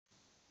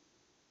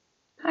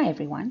Hi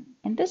everyone,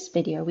 in this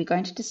video we're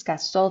going to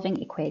discuss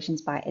solving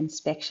equations by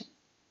inspection.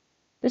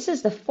 This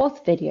is the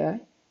fourth video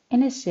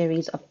in a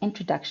series of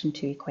introduction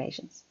to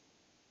equations.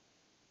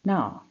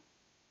 Now,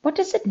 what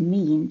does it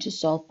mean to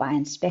solve by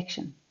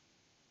inspection?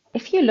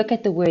 If you look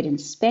at the word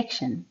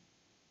inspection,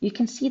 you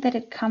can see that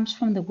it comes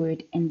from the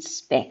word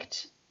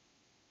inspect.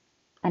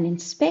 And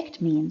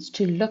inspect means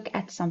to look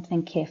at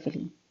something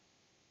carefully.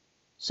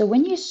 So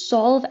when you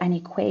solve an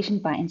equation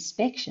by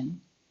inspection,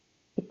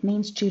 it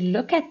means to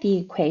look at the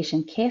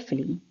equation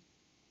carefully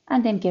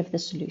and then give the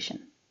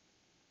solution.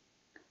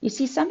 You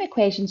see, some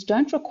equations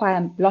don't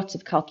require lots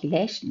of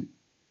calculation.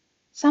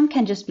 Some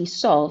can just be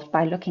solved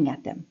by looking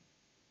at them.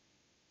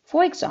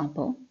 For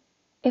example,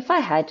 if I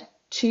had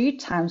 2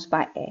 times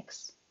by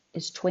x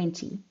is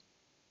 20,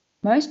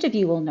 most of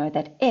you will know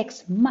that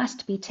x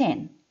must be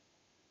 10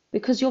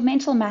 because your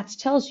mental maths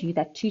tells you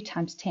that 2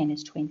 times 10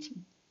 is 20.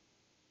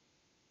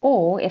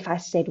 Or if I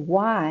said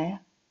y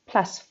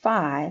plus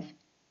 5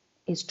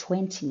 is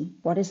 20,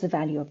 what is the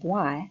value of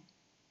y?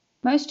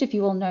 Most of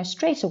you will know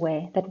straight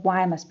away that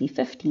y must be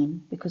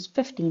 15 because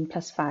 15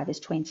 plus 5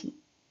 is 20.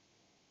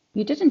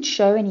 You didn't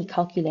show any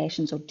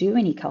calculations or do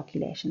any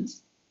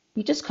calculations.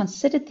 You just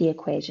considered the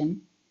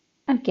equation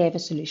and gave a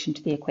solution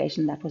to the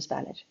equation that was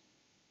valid.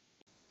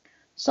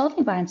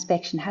 Solving by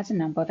inspection has a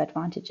number of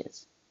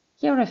advantages.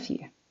 Here are a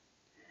few.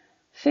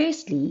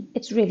 Firstly,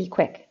 it's really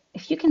quick.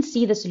 If you can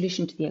see the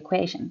solution to the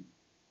equation,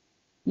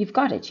 you've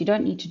got it. You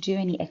don't need to do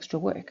any extra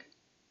work.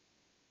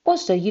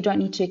 Also, you don't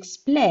need to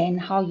explain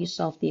how you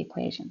solve the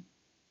equation.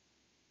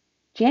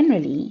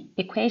 Generally,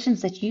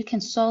 equations that you can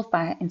solve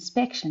by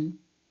inspection,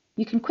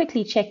 you can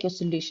quickly check your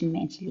solution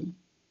mentally.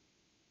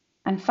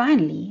 And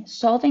finally,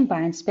 solving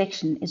by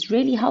inspection is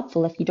really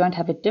helpful if you don't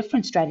have a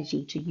different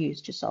strategy to use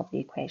to solve the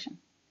equation.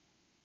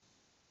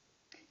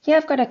 Here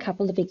I've got a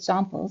couple of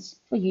examples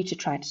for you to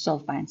try to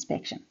solve by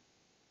inspection.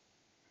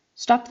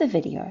 Stop the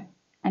video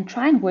and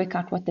try and work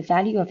out what the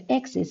value of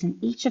x is in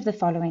each of the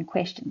following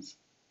questions.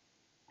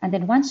 And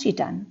then once you're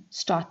done,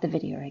 start the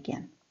video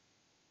again.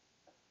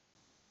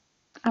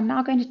 I'm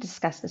now going to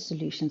discuss the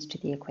solutions to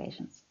the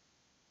equations.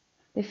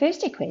 The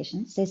first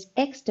equation says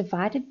x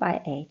divided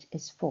by 8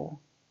 is 4.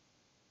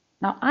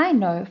 Now I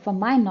know from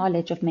my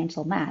knowledge of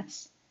mental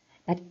maths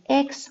that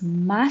x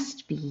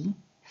must be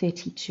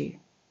 32.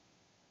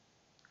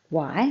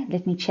 Why?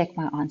 Let me check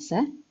my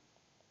answer.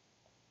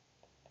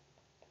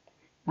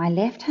 My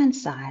left-hand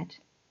side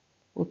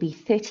will be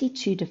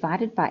 32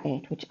 divided by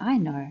 8, which I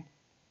know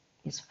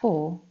is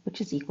 4, which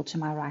is equal to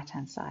my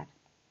right-hand side.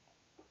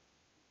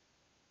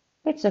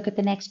 Let's look at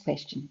the next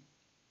question.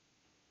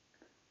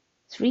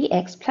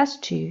 3x plus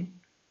 2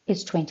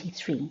 is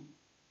 23.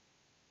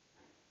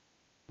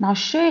 Now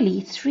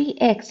surely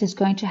 3x is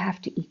going to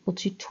have to equal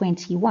to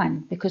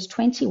 21 because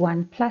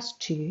 21 plus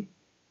 2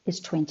 is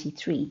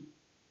 23.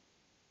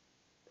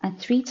 And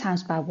 3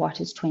 times by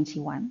what is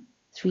 21?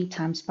 3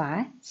 times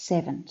by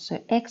 7.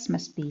 So x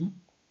must be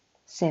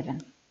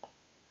 7.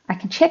 I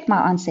can check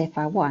my answer if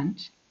I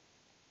want.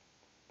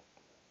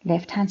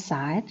 Left-hand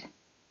side,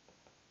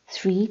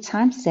 3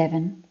 times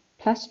 7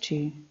 plus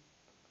 2,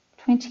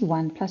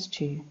 21 plus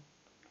 2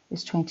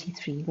 is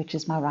 23, which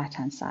is my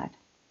right-hand side.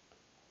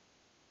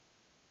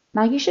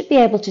 Now you should be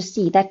able to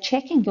see that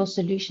checking your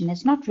solution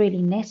is not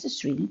really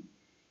necessary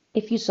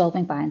if you're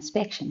solving by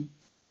inspection.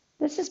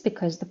 This is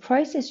because the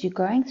process you're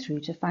going through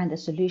to find the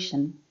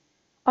solution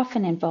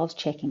often involves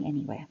checking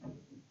anyway.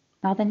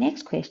 Now the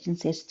next question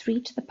says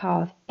 3 to the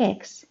power of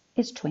x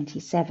is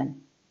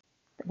 27.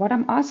 What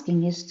I'm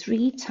asking is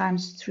 3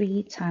 times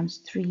 3 times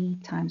 3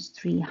 times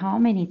 3. How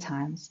many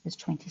times is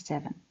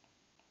 27?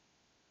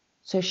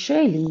 So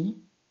surely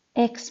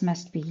x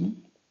must be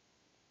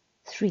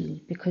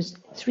 3 because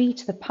 3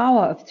 to the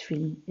power of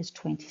 3 is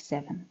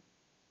 27.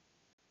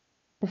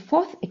 The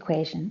fourth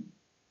equation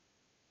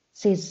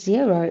says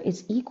 0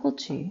 is equal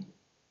to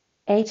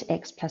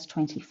 8x plus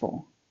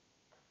 24.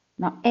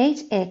 Now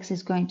 8x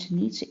is going to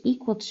need to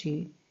equal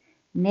to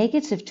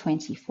negative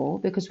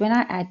 24 because when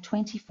I add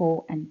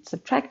 24 and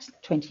subtract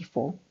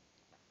 24,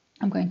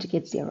 I'm going to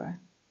get 0.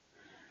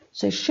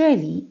 So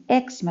surely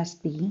x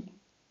must be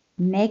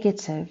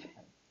negative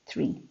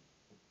 3.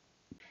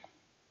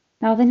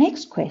 Now the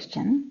next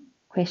question,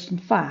 question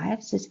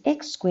 5, says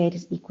x squared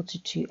is equal to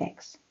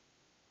 2x.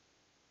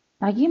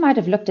 Now you might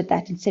have looked at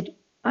that and said,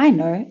 I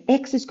know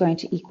x is going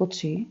to equal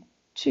to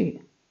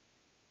 2.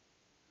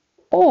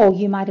 Or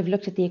you might have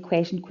looked at the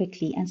equation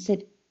quickly and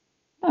said,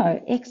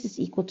 no, x is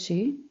equal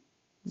to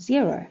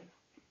 0.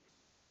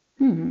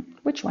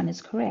 Which one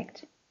is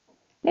correct?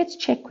 Let's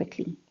check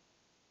quickly.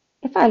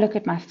 If I look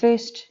at my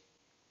first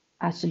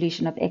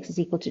solution of x is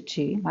equal to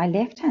 2, my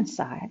left-hand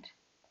side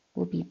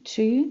will be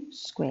 2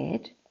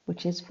 squared,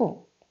 which is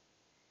 4.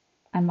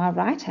 And my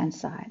right-hand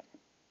side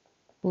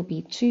will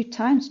be 2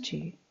 times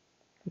 2,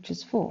 which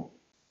is 4.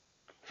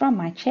 From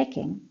my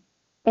checking,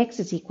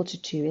 x is equal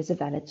to 2 is a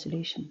valid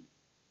solution.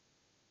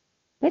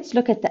 Let's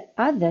look at the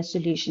other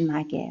solution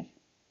I gave.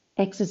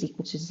 X is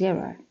equal to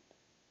 0.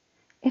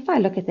 If I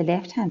look at the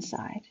left-hand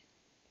side,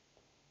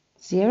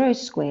 0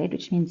 squared,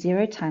 which means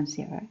 0 times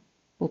 0,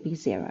 will be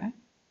 0.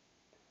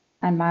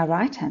 And my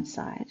right-hand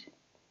side,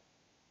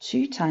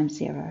 2 times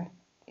 0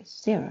 is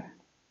 0.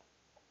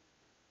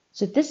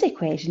 So this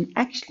equation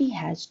actually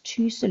has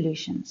two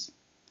solutions,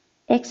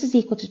 x is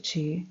equal to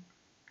 2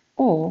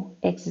 or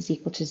x is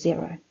equal to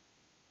 0.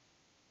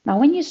 Now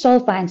when you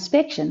solve by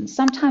inspection,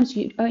 sometimes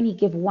you only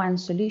give one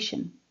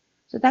solution.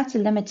 So that's a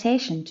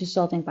limitation to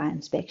solving by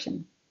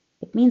inspection.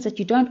 It means that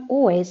you don't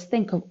always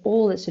think of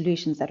all the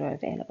solutions that are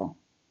available.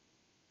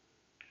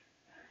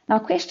 Now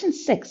question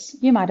 6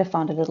 you might have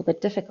found a little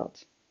bit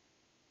difficult.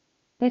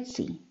 Let's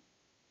see.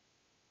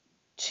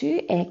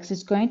 2x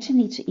is going to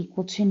need to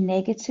equal to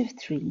negative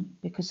 3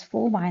 because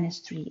 4 minus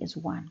 3 is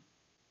 1.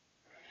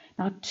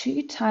 Now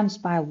 2 times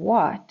by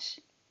what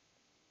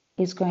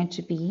is going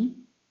to be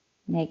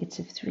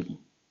negative 3.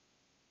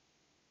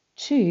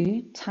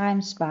 2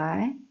 times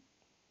by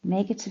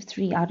negative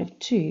 3 out of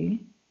 2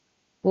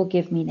 will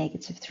give me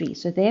negative 3.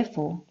 So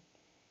therefore,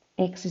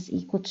 x is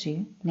equal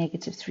to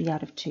negative 3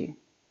 out of 2.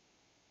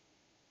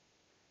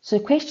 So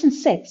question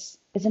 6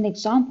 is an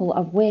example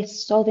of where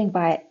solving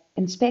by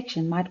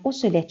inspection might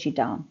also let you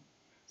down.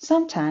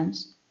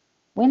 Sometimes,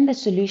 when the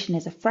solution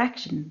is a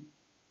fraction,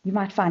 you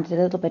might find it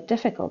a little bit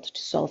difficult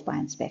to solve by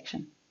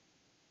inspection.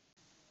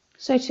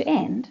 So to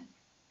end,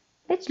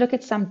 let's look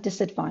at some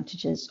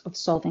disadvantages of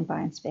solving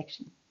by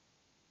inspection.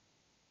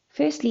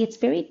 Firstly, it's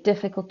very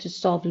difficult to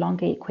solve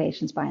longer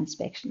equations by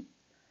inspection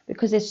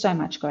because there's so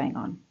much going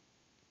on.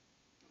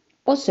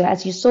 Also,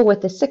 as you saw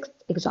with the 6th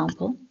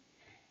example,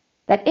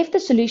 that if the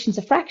solution is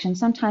a fraction,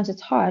 sometimes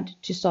it's hard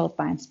to solve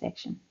by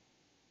inspection.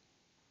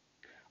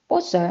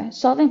 Also,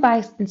 solving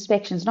by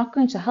inspection is not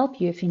going to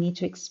help you if you need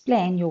to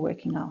explain your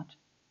working out.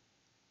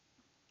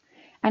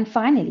 And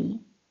finally,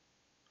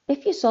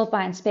 if you solve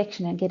by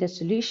inspection and get a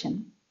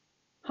solution,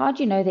 how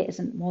do you know there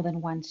isn't more than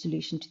one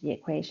solution to the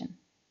equation?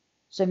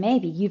 So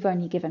maybe you've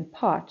only given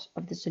part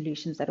of the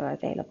solutions that are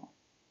available.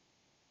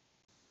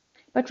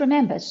 But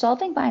remember,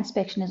 solving by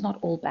inspection is not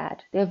all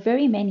bad. There are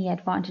very many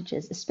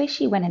advantages,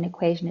 especially when an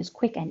equation is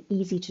quick and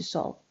easy to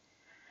solve.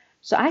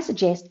 So I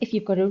suggest if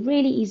you've got a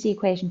really easy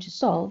equation to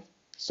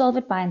solve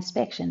it by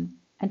inspection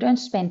and don't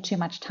spend too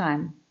much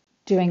time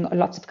doing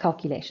lots of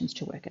calculations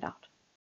to work it out.